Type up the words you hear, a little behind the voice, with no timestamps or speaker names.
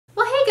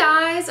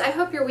Guys, I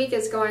hope your week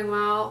is going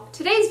well.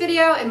 Today's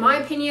video, in my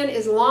opinion,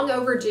 is long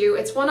overdue.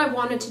 It's one I've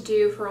wanted to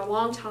do for a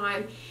long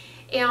time,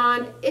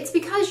 and it's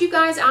because you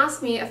guys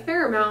asked me a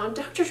fair amount,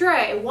 Dr.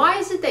 Dray, why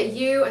is it that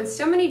you and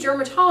so many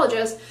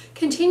dermatologists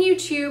continue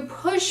to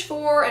push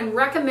for and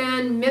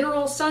recommend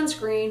mineral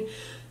sunscreens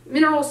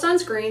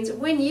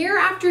when year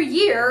after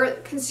year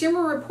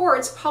Consumer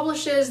Reports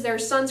publishes their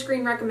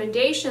sunscreen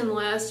recommendation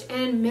list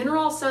and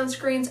mineral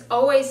sunscreens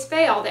always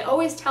fail. They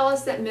always tell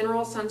us that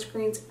mineral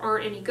sunscreens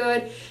aren't any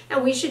good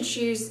and we should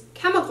choose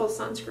chemical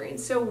sunscreens.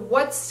 So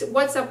what's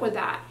up with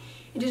that?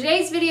 In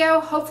today's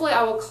video, hopefully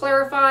I will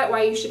clarify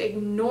why you should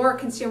ignore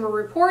Consumer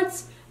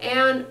Reports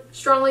and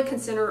strongly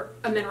consider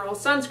a mineral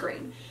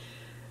sunscreen.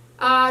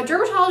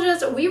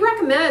 Dermatologists, we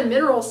recommend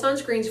mineral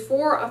sunscreens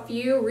for a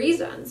few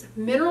reasons.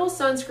 Mineral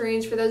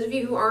sunscreens, for those of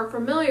you who aren't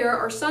familiar,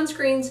 are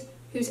sunscreens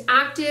whose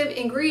active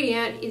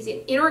ingredient is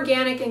an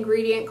inorganic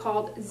ingredient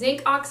called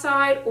zinc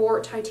oxide or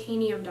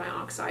titanium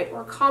dioxide,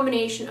 or a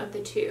combination of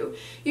the two.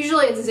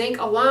 Usually it's zinc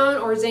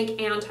alone or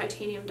zinc and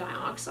titanium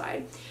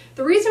dioxide.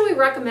 The reason we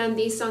recommend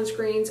these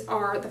sunscreens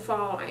are the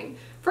following.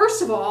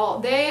 First of all,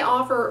 they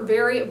offer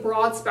very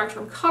broad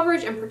spectrum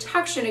coverage and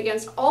protection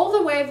against all the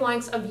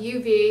wavelengths of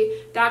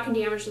UV that can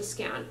damage the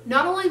skin.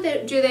 Not only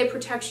do they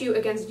protect you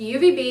against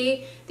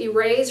UVB, the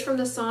rays from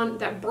the sun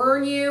that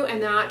burn you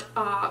and that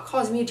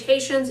cause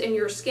mutations in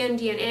your skin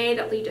DNA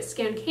that lead to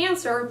skin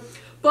cancer,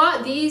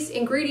 but these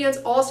ingredients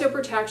also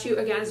protect you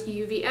against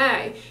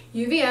UVA.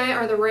 UVA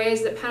are the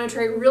rays that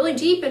penetrate really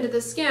deep into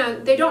the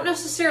skin. They don't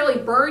necessarily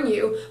burn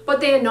you,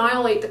 but they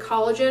annihilate the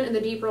collagen in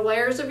the deeper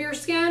layers of your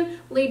skin,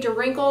 lead to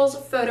wrinkles,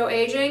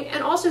 photoaging,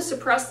 and also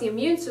suppress the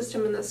immune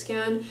system in the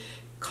skin,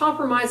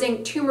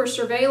 compromising tumor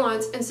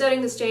surveillance and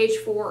setting the stage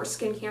for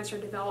skin cancer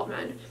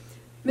development.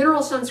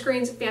 Mineral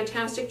sunscreens,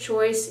 fantastic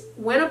choice.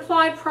 When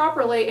applied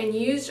properly and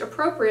used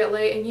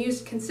appropriately and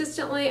used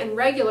consistently and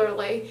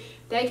regularly,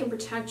 they can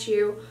protect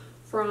you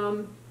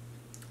from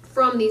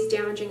these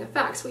damaging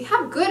effects. We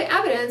have good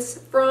evidence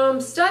from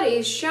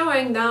studies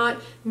showing that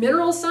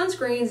mineral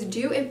sunscreens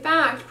do in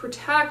fact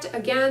protect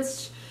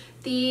against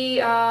the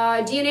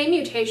DNA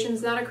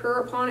mutations that occur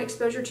upon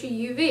exposure to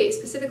UV,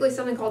 specifically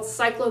something called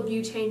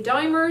cyclobutane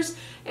dimers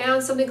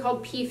and something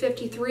called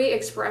P53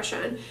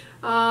 expression.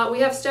 We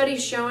have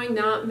studies showing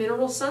that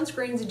mineral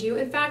sunscreens do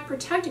in fact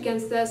protect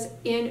against this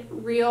in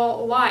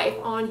real life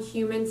on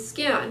human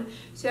skin.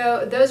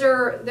 So those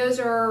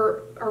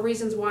are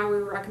reasons why we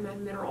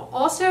recommend mineral.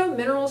 Also,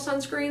 mineral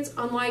sunscreens,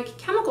 unlike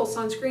chemical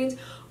sunscreens,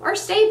 are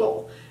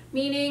stable,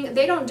 meaning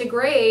they don't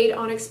degrade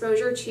on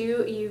exposure to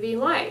UV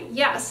light.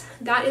 Yes,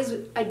 that is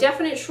a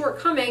definite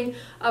shortcoming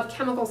of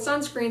chemical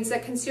sunscreens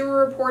that Consumer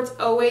Reports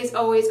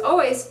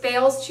always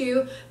fails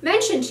to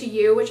mention to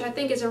you, which I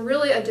think is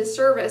really a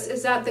disservice,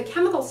 is that the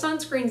chemical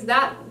sunscreens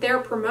that they're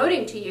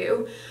promoting to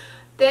you,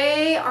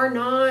 they are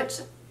not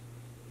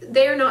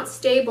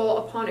stable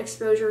upon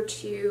exposure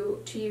to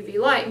UV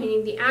light,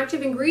 meaning the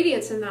active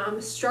ingredients in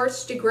them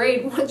starts to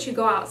degrade once you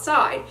go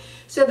outside.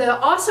 So the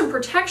awesome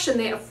protection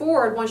they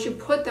afford once you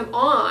put them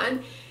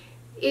on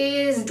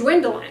is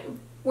dwindling.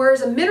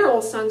 Whereas a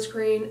mineral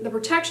sunscreen, the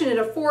protection it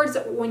affords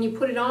when you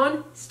put it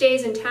on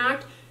stays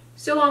intact,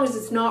 so long as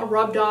it's not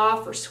rubbed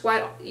off or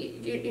sweat,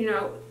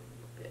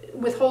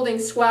 withholding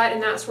sweat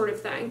and that sort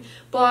of thing.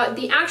 But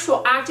the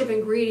actual active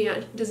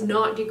ingredient does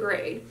not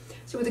degrade.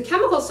 So with a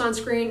chemical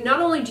sunscreen,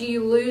 not only do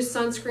you lose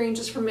sunscreen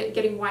just from it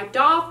getting wiped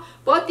off,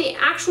 but the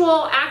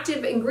actual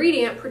active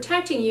ingredient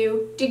protecting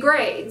you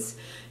degrades.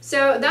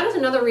 So that is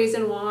another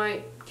reason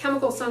why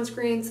chemical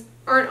sunscreens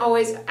aren't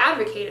always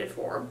advocated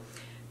for.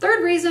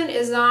 Third reason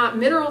is that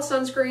mineral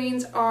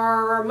sunscreens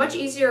are much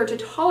easier to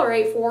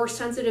tolerate for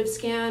sensitive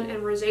skin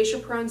and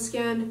rosacea-prone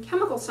skin.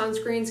 Chemical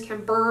sunscreens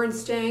can burn,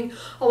 sting.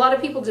 A lot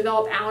of people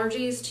develop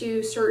allergies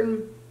to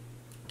certain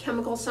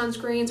chemical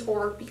sunscreens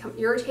or become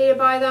irritated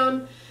by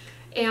them.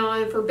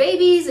 And for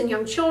babies and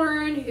young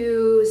children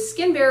whose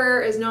skin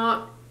barrier is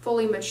not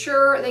fully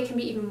mature, they can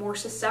be even more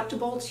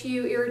susceptible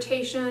to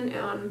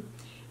irritation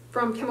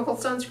from chemical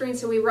sunscreens.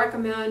 So we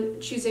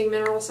recommend choosing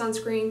mineral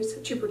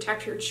sunscreens to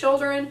protect your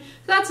children.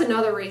 So that's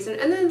another reason.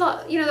 And then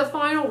the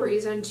final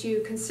reason to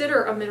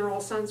consider a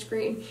mineral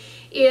sunscreen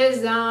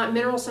is that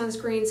mineral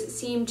sunscreens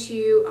seem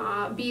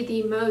to be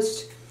the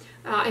most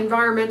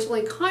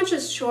environmentally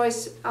conscious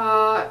choice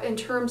in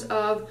terms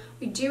of,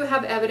 we do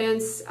have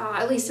evidence,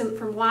 at least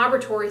from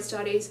laboratory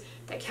studies,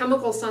 that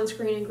chemical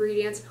sunscreen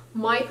ingredients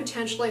might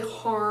potentially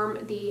harm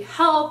the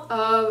health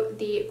of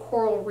the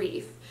coral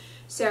reef.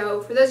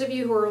 So for those of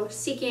you who are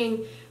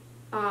seeking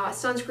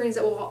sunscreens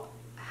that will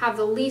have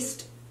the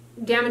least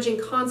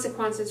damaging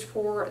consequences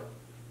for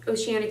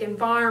oceanic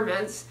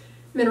environments,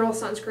 mineral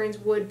sunscreens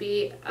would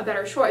be a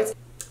better choice.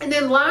 And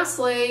then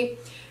lastly,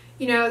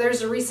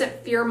 there's a recent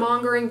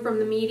fear-mongering from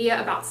the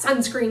media about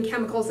sunscreen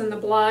chemicals in the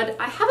blood.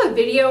 I have a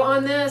video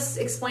on this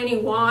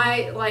explaining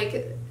why,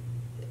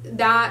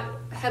 that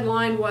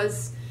headline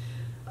was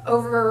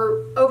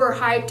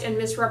overhyped and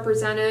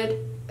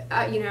misrepresented,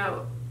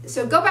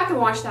 So go back and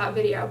watch that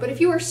video. But if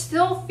you are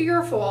still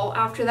fearful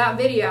after that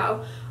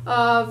video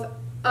of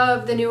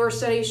of the newer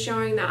studies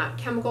showing that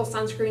chemical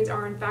sunscreens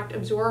are in fact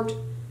absorbed.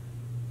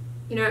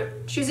 You know,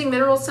 choosing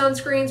mineral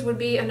sunscreens would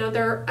be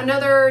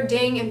another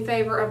ding in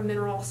favor of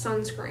mineral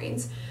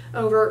sunscreens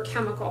over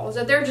chemicals,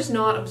 that they're just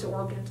not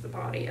absorbed into the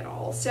body at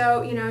all.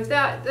 So, you know, if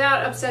that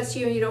upsets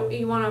you and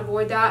you want to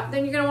avoid that,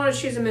 then you're going to want to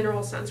choose a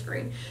mineral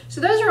sunscreen.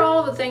 So those are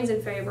all the things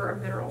in favor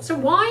of mineral. So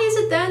why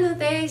is it then that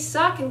they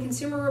suck in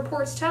Consumer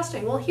Reports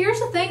testing? Well, here's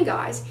the thing,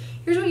 guys.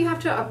 Here's what you have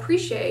to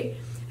appreciate,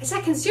 is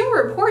that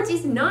Consumer Reports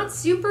is not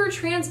super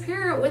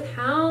transparent with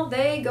how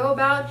they go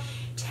about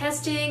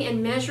testing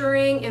and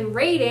measuring and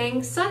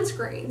rating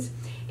sunscreens.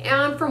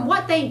 And from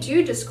what they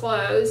do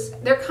disclose,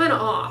 they're kind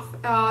of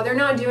off. They're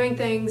not doing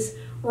things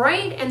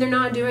right, and they're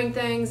not doing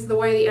things the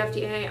way the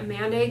FDA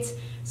mandates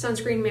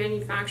sunscreen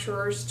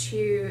manufacturers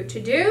to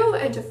do,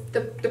 and to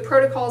the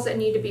protocols that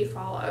need to be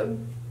followed.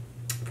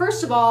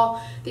 First of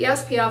all, the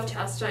SPF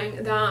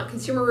testing that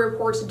Consumer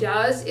Reports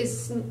does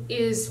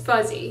is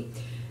fuzzy.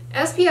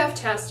 SPF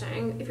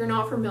testing, if you're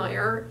not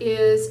familiar,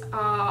 is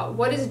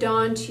what is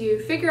done to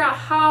figure out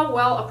how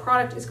well a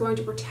product is going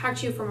to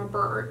protect you from a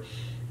burn.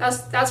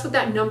 That's what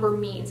that number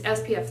means,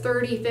 SPF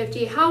 30,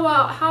 50,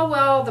 how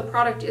well the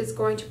product is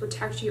going to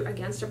protect you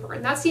against a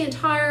burn. That's the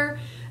entire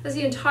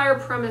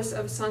premise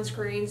of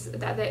sunscreens,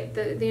 that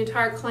the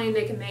entire claim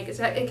they can make is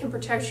that it can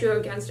protect you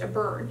against a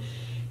burn.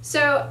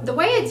 So the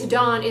way it's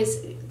done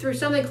is through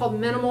something called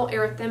minimal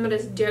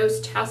erythematous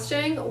dose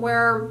testing,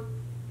 where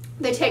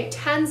they take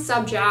 10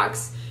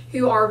 subjects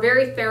who are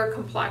very fair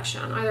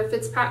complexion, either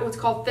what's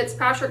called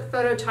Fitzpatrick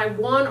phototype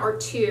 1 or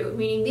 2,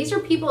 meaning these are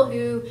people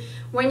who,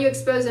 when you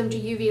expose them to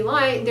UV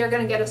light, they're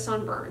going to get a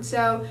sunburn.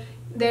 So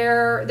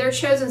they're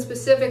chosen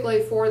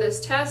specifically for this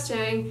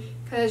testing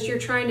because you're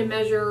trying to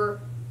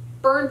measure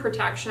burn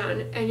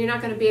protection, and you're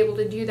not going to be able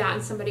to do that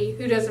in somebody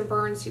who doesn't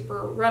burn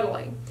super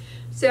readily.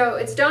 So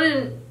it's done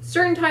in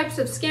certain types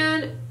of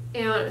skin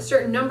and a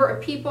certain number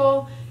of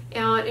people,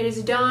 and it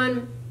is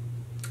done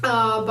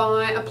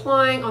by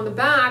applying on the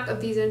back of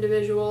these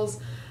individuals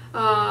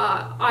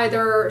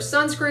either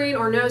sunscreen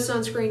or no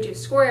sunscreen to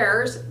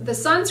squares. The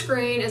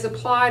sunscreen is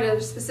applied at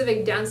a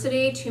specific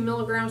density, 2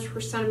 milligrams per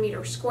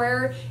centimeter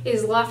squared,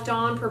 is left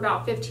on for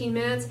about 15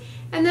 minutes,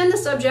 and then the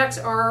subjects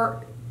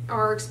are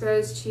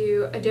exposed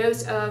to a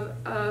dose of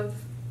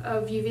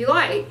UV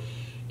light.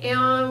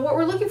 And what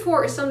we're looking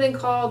for is something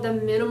called the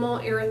minimal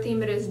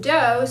erythematous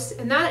dose,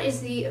 and that is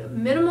the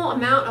minimal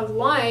amount of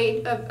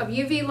light, of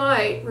UV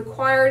light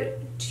required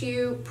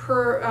to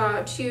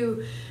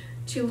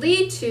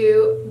lead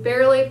to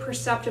barely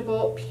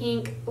perceptible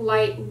pink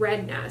light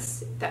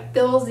redness that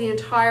fills the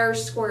entire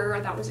square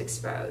that was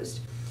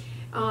exposed.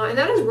 And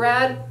that is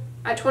red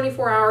at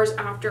 24 hours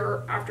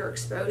after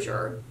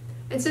exposure.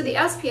 And so the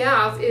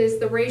SPF is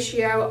the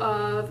ratio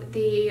of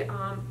the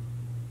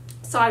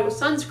side with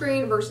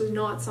sunscreen versus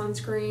not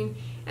sunscreen.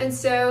 And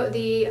so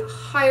the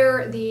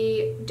higher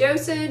the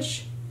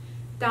dosage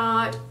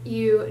that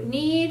you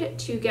need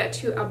to get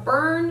to a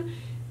burn,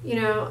 you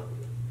know,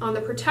 on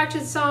the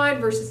protected side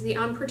versus the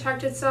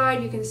unprotected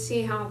side, you can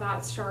see how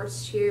that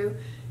starts to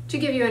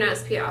give you an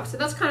SPF. So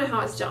that's kind of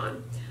how it's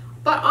done.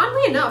 But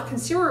oddly enough,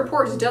 Consumer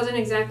Reports doesn't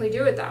exactly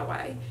do it that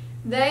way.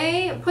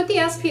 They put the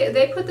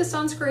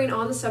sunscreen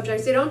on the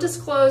subjects. They don't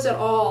disclose at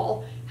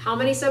all how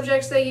many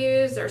subjects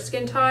they use, their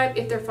skin type,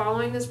 if they're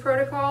following this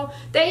protocol.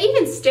 They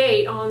even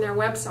state on their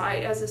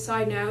website, as a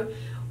side note,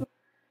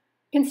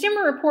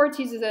 Consumer Reports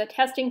uses a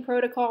testing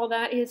protocol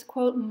that is,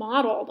 quote,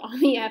 modeled on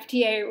the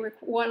FDA,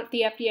 what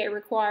the FDA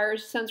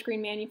requires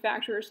sunscreen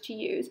manufacturers to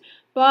use.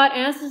 But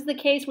as is the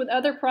case with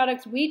other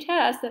products we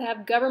test that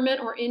have government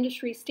or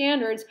industry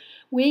standards,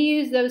 we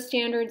use those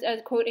standards as,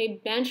 quote, a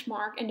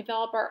benchmark and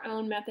develop our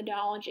own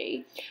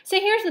methodology. So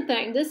here's the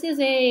thing. This is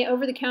a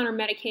over-the-counter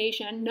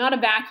medication, not a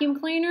vacuum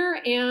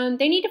cleaner, and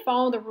they need to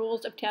follow the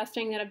rules of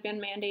testing that have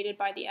been mandated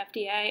by the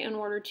FDA in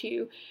order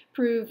to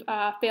prove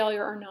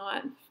failure or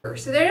not.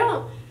 So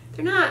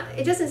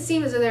it doesn't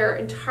seem as though they're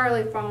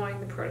entirely following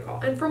the protocol.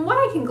 And from what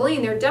I can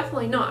glean, they're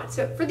definitely not.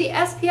 So for the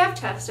SPF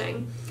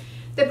testing,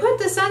 they put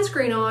the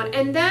sunscreen on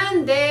and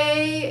then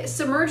they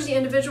submerge the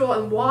individual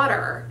in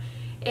water,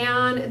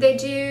 and they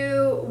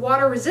do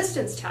water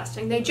resistance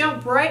testing. They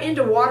jump right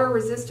into water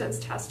resistance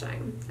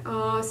testing.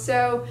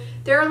 So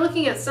they're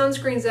looking at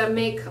sunscreens that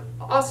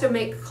also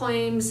make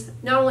claims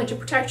not only to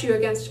protect you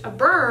against a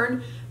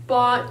burn,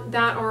 but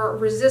that are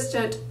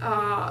resistant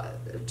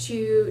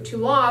to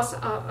loss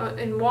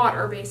in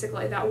water,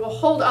 basically, that will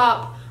hold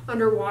up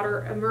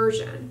underwater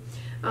immersion.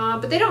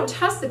 But they don't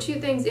test the two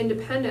things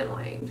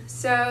independently.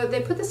 So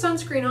they put the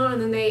sunscreen on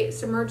and then they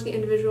submerge the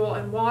individual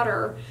in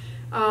water,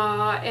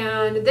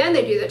 and then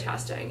they do the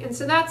testing. And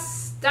so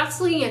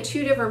that's looking at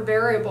two different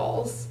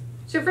variables.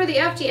 So for the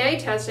FDA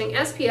testing,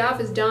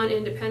 SPF is done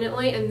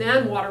independently and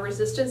then water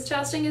resistance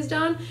testing is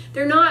done.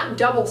 They're not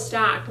double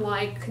stacked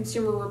like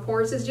Consumer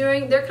Reports is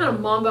doing. They're kind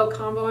of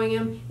comboing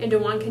them into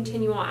one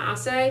continual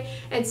assay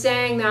and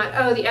saying that,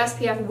 oh, the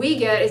SPF we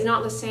get is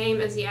not the same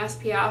as the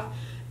SPF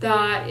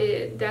that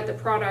the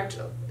product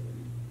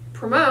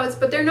promotes,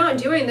 but they're not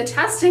doing the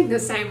testing the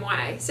same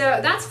way. So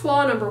that's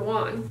flaw number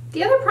one.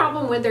 The other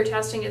problem with their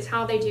testing is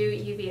how they do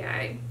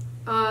UVA.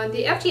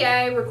 The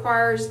FDA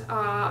requires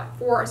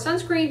for a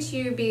sunscreen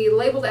to be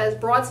labeled as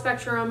broad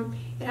spectrum,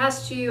 it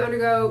has to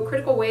undergo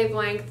critical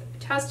wavelength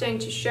testing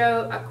to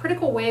show a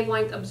critical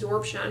wavelength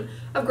absorption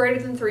of greater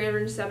than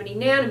 370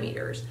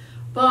 nanometers.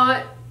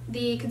 But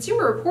the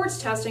Consumer Reports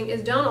testing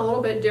is done a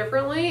little bit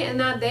differently in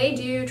that they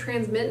do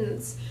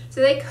transmittance.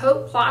 So they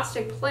coat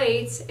plastic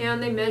plates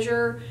and they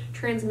measure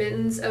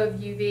transmittance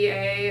of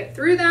UVA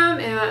through them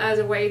as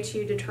a way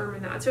to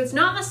determine that. So it's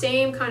not the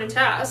same kind of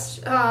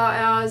test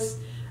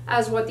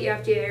as what the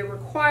FDA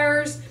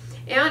requires,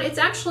 and it's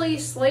actually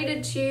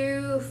slated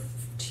to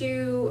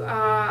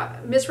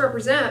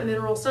misrepresent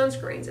mineral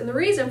sunscreens. And the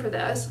reason for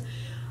this,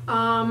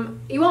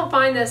 you won't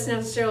find this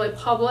necessarily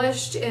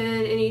published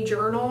in any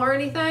journal or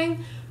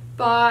anything,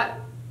 but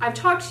I've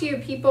talked to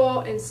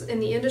people in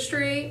the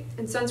industry,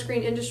 in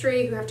sunscreen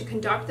industry, who have to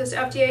conduct this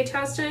FDA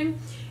testing,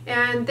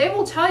 and they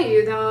will tell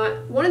you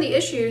that one of the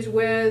issues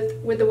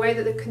with the way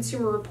that the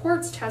Consumer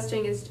Reports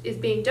testing is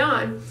being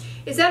done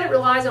is that it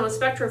relies on a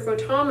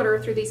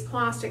spectrophotometer through these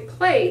plastic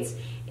plates.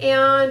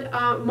 And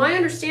my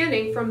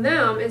understanding from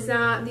them is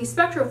that the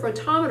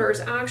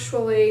spectrophotometers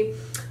actually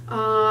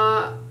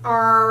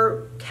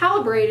are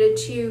calibrated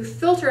to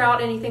filter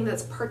out anything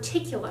that's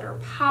particulate or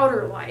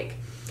powder-like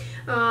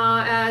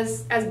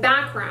as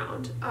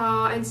background.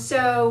 And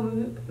so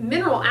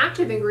mineral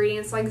active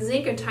ingredients like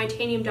zinc and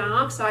titanium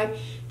dioxide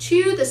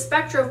to the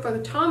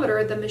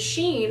spectrophotometer, the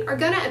machine, are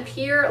going to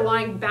appear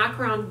like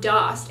background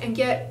dust and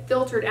get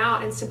filtered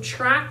out and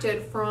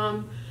subtracted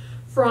from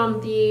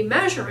the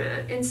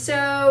measurement. And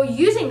so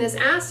using this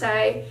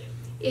assay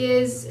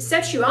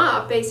sets you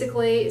up,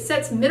 basically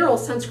sets mineral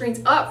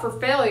sunscreens up for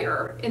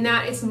failure in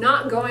that it's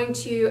not going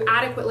to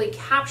adequately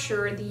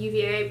capture the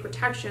UVA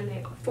protection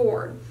they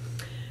afford.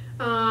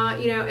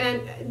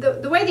 And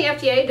the way the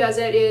FDA does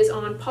it is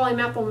on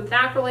polymethyl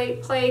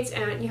methacrylate plates,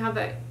 and you have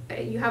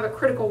a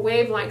critical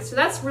wavelength. So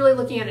that's really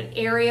looking at an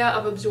area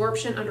of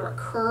absorption under a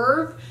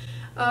curve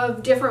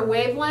of different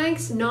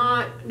wavelengths,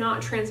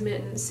 not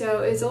transmittance. So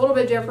it's a little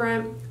bit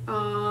different,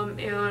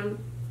 and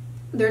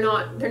they're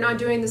not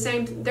doing the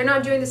same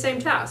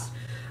test.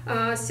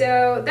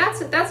 So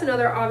that's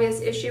another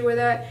obvious issue with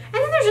it. And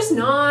then they're just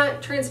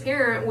not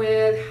transparent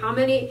with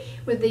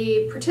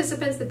the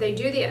participants that they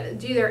do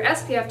their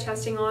SPF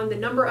testing on, the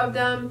number of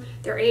them,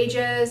 their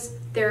ages,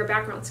 their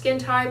background skin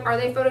type. Are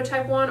they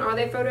phototype 1? Are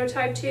they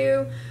phototype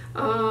 2?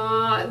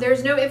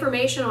 There's no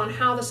information on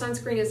how the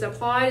sunscreen is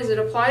applied. Is it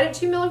applied at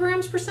 2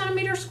 milligrams per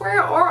centimeter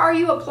square, or are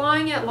you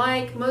applying it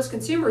like most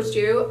consumers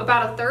do,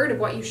 about a third of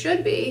what you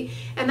should be,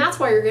 and that's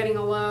why you're getting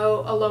a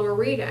lower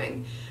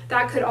reading?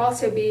 That could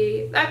also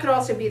be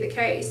the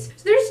case.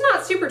 So they're just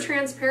not super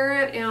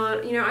transparent,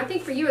 and I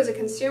think for you as a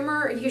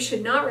consumer, you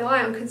should not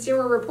rely on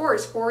Consumer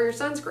Reports for your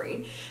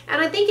sunscreen.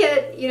 And I think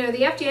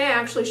the FDA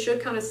actually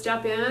should kind of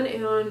step in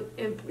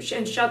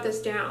and shut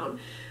this down.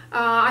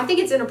 I think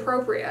it's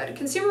inappropriate.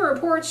 Consumer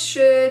Reports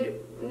should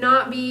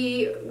not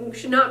be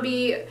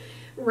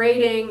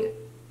rating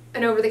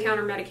an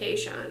over-the-counter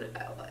medication.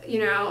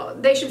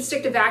 They should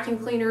stick to vacuum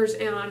cleaners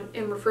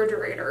and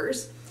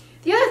refrigerators.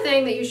 The other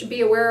thing that you should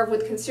be aware of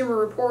with Consumer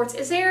Reports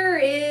is there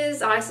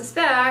is, I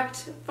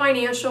suspect,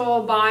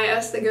 financial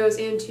bias that goes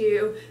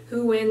into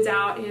who wins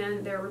out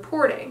in their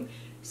reporting.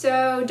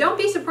 So don't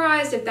be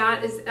surprised if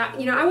that is,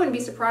 I wouldn't be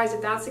surprised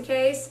if that's the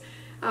case,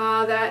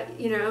 that,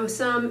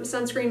 some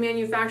sunscreen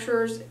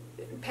manufacturers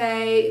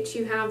pay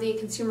to have the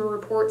Consumer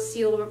Reports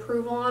seal of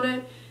approval on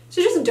it.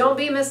 So just don't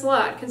be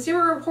misled.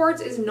 Consumer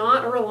Reports is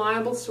not a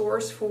reliable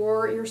source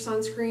for your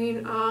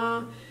sunscreen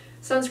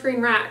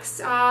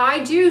recs.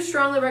 I do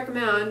strongly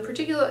recommend,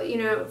 particularly,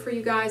 for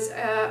you guys,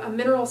 a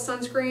mineral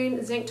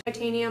sunscreen, zinc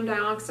titanium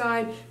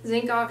dioxide,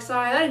 zinc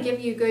oxide. That'll give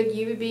you good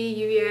UVB,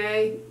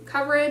 UVA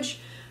coverage.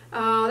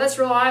 That's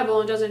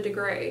reliable and doesn't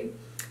degrade.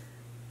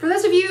 For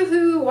those of you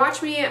who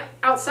watch me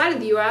outside of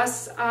the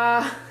US,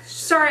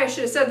 sorry I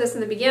should have said this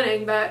in the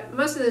beginning, but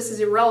most of this is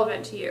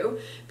irrelevant to you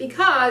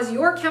because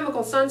your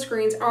chemical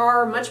sunscreens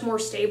are much more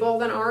stable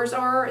than ours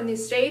are in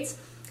these states.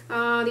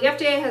 The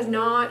FDA has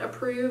not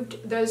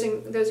approved those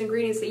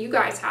ingredients that you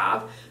guys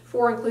have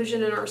for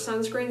inclusion in our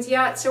sunscreens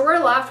yet, so we're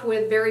left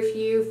with very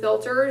few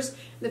filters.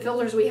 The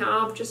filters we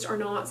have just are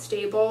not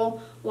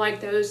stable like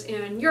those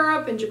in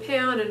Europe and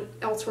Japan and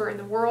elsewhere in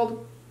the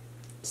world.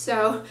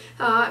 So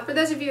for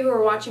those of you who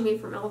are watching me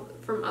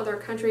from other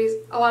countries,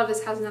 a lot of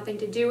this has nothing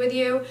to do with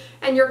you,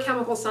 and your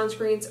chemical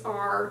sunscreens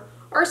are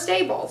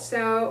stable.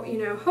 So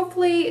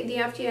hopefully the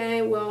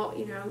FDA will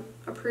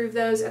approve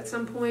those at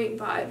some point,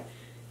 but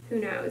who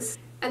knows?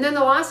 And then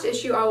the last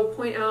issue I will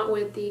point out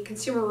with the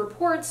Consumer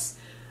Reports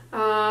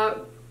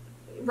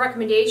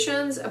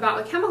recommendations about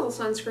the chemical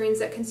sunscreens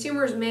that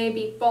consumers may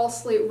be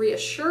falsely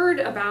reassured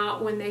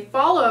about when they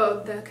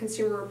follow the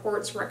Consumer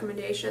Reports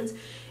recommendations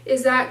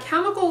is that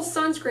chemical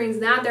sunscreens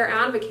that they're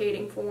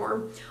advocating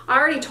for, I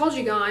already told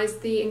you guys,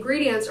 the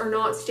ingredients are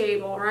not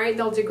stable, right?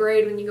 They'll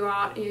degrade when you go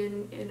out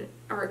and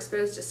are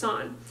exposed to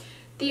sun.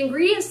 The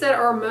ingredients that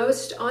are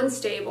most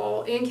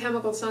unstable in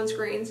chemical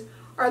sunscreens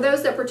are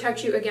those that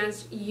protect you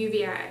against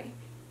UVA.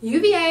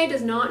 UVA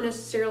does not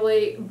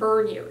necessarily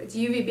burn you, it's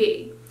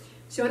UVB.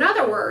 So in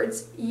other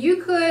words,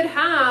 you could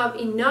have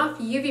enough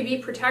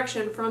UVB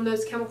protection from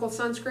those chemical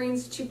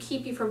sunscreens to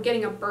keep you from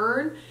getting a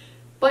burn,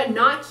 but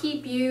not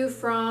keep you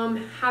from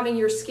having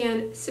your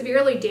skin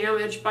severely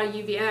damaged by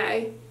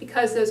UVA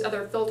because those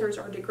other filters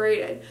are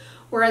degraded.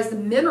 Whereas the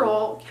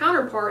mineral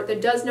counterpart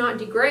that does not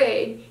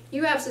degrade,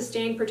 you have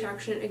sustained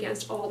protection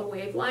against all the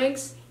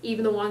wavelengths,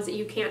 even the ones that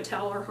you can't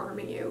tell are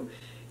harming you.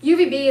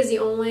 UVB is the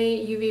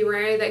only UV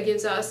ray that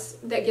gives us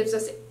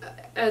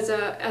as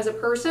a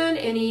person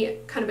any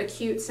kind of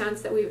acute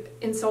sense that we've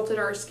insulted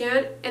our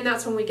skin, and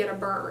that's when we get a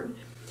burn.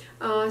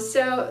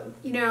 So,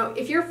 you know,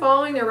 if you're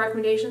following their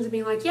recommendations and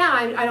being like, yeah,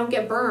 I don't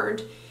get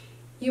burned,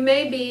 you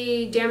may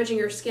be damaging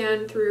your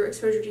skin through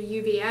exposure to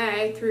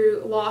UVA,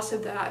 through loss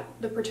of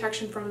the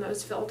protection from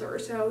those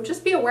filters. So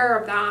just be aware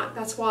of that.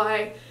 That's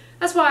why,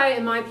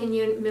 in my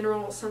opinion,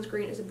 mineral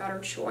sunscreen is a better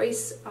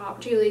choice,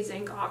 particularly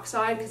zinc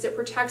oxide, because it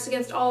protects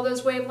against all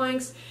those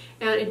wavelengths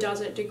and it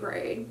doesn't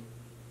degrade.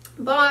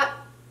 But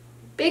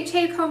big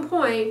take-home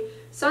point,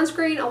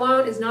 sunscreen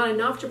alone is not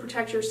enough to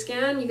protect your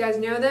skin. You guys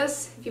know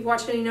this. If you've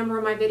watched any number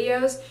of my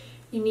videos,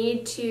 you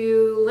need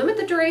to limit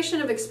the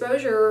duration of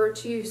exposure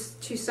to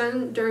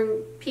sun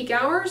during peak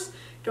hours.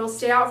 Don't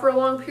stay out for a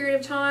long period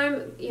of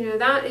time. You know,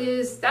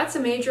 that's a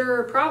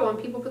major problem.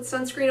 People put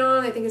sunscreen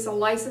on, they think it's a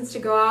license to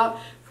go out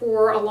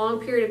for a long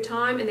period of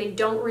time and they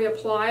don't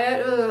reapply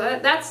it.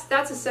 Ugh,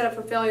 that's a setup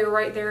for failure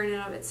right there in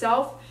and of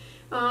itself.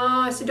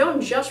 So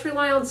don't just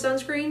rely on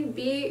sunscreen.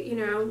 Be, you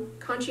know,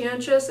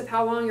 conscientious of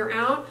how long you're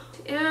out,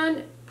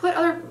 and put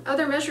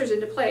other measures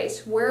into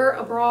place. Wear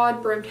a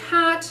broad brimmed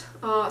hat,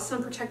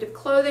 sun protective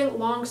clothing,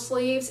 long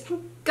sleeves,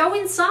 and go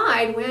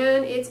inside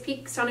when it's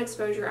peak sun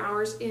exposure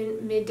hours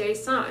in midday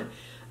sun.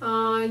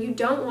 You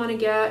don't want to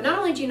get, not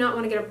only do you not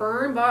want to get a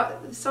burn,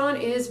 but the sun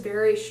is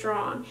very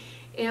strong.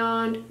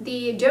 And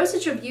the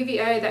dosage of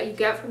UVA that you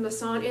get from the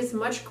sun is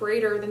much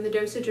greater than the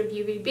dosage of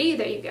UVB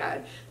that you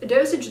get. The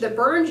dosage that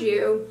burns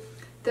you,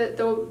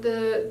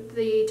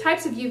 the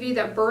types of UV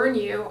that burn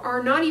you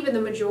are not even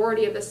the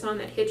majority of the sun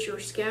that hits your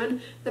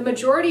skin. The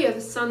majority of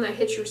the sun that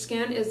hits your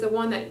skin is the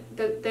one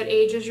that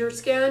ages your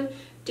skin,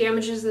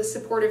 damages the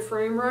supportive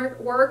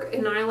framework,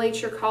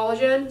 annihilates your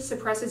collagen,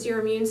 suppresses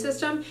your immune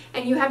system,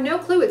 and you have no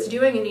clue it's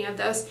doing any of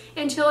this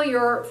until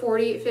you're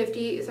 40,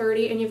 50,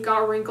 30, and you've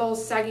got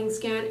wrinkles, sagging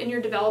skin, and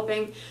you're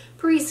developing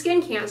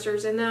pre-skin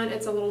cancers, and then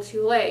it's a little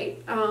too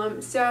late.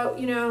 So,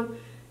 you know,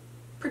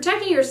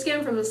 protecting your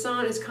skin from the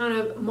sun is kind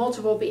of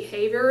multiple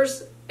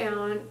behaviors,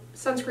 and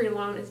sunscreen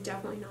alone is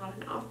definitely not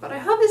enough. But I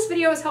hope this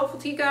video was helpful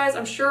to you guys.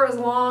 I'm sure it was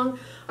long.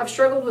 I've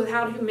struggled with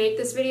how to make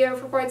this video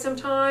for quite some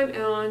time,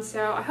 and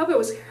so I hope it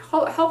was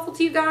helpful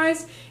to you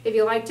guys. If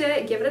you liked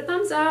it, give it a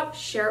thumbs up,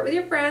 share it with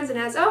your friends, and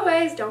as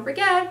always, don't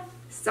forget,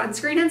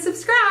 sunscreen and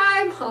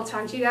subscribe. I'll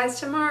talk to you guys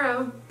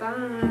tomorrow.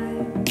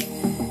 Bye.